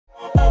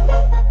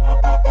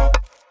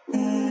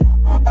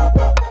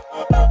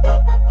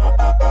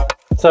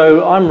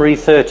So I'm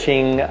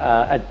researching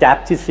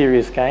adaptive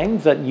serious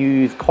games that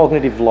use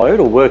cognitive load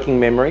or working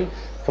memory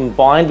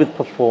combined with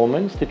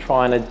performance to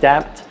try and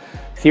adapt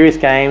serious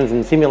games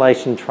and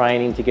simulation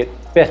training to get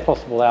best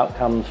possible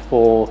outcomes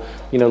for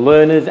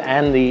learners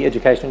and the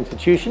educational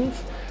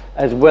institutions,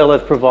 as well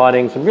as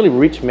providing some really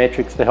rich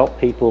metrics to help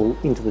people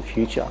into the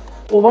future.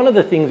 Well, one of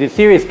the things is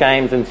serious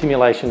games and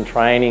simulation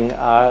training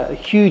are a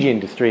huge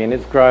industry, and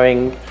it's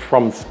growing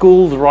from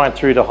schools right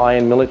through to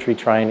high-end military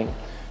training.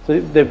 So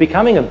they're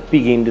becoming a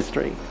big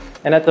industry.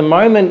 And at the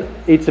moment,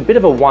 it's a bit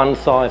of a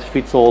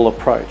one-size-fits-all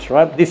approach,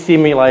 right? This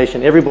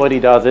simulation, everybody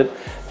does it,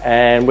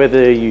 and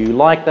whether you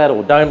like that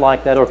or don't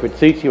like that, or if it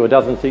suits you or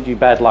doesn't suit you,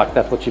 bad luck,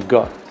 that's what you've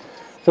got.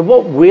 So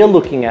what we're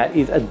looking at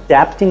is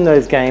adapting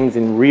those games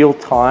in real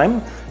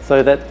time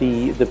so that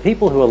the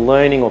people who are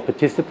learning or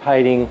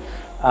participating,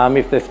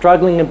 if they're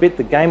struggling a bit,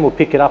 the game will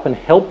pick it up and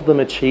help them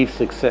achieve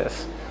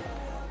success.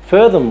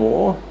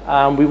 Furthermore,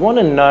 we want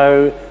to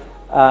know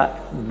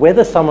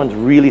whether someone's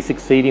really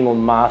succeeding or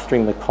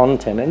mastering the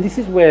content, and this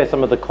is where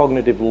some of the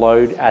cognitive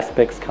load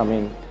aspects come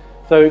in.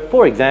 So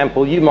for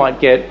example, you might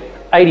get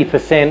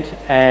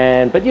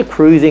 80% but you're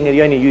cruising and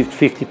you only used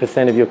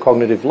 50% of your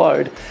cognitive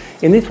load.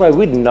 In this way,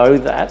 we'd know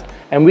that,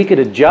 and we could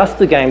adjust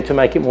the game to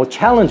make it more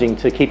challenging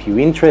to keep you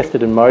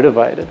interested and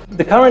motivated.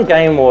 The current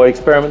game or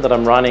experiment that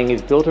I'm running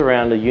is built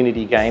around a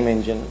Unity game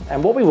engine,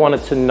 and what we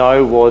wanted to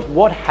know was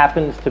what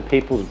happens to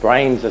people's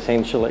brains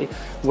essentially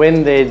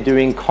when they're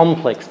doing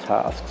complex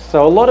tasks.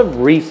 So a lot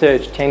of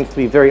research tends to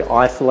be very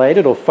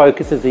isolated or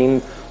focuses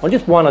in on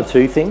just one or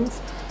two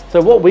things.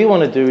 So what we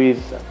want to do is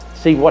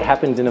see what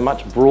happens in a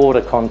much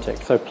broader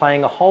context. So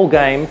playing a whole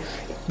game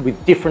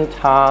with different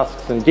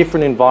tasks and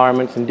different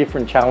environments and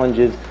different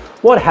challenges,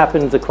 what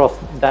happens across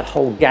that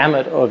whole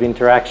gamut of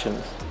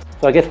interactions.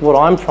 So I guess what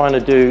I'm trying to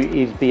do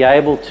is be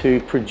able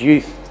to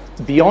produce,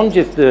 beyond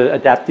just the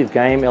adaptive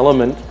game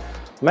element,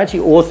 I'm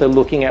actually also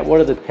looking at what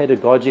are the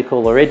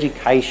pedagogical or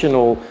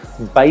educational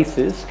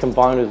bases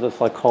combined with the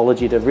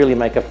psychology to really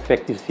make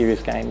effective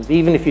serious games.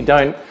 Even if you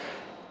don't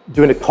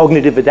do a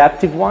cognitive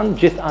adaptive one,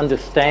 just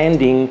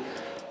understanding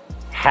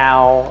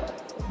how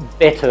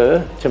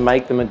better to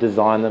make them and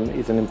design them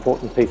is an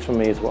important piece for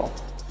me as well.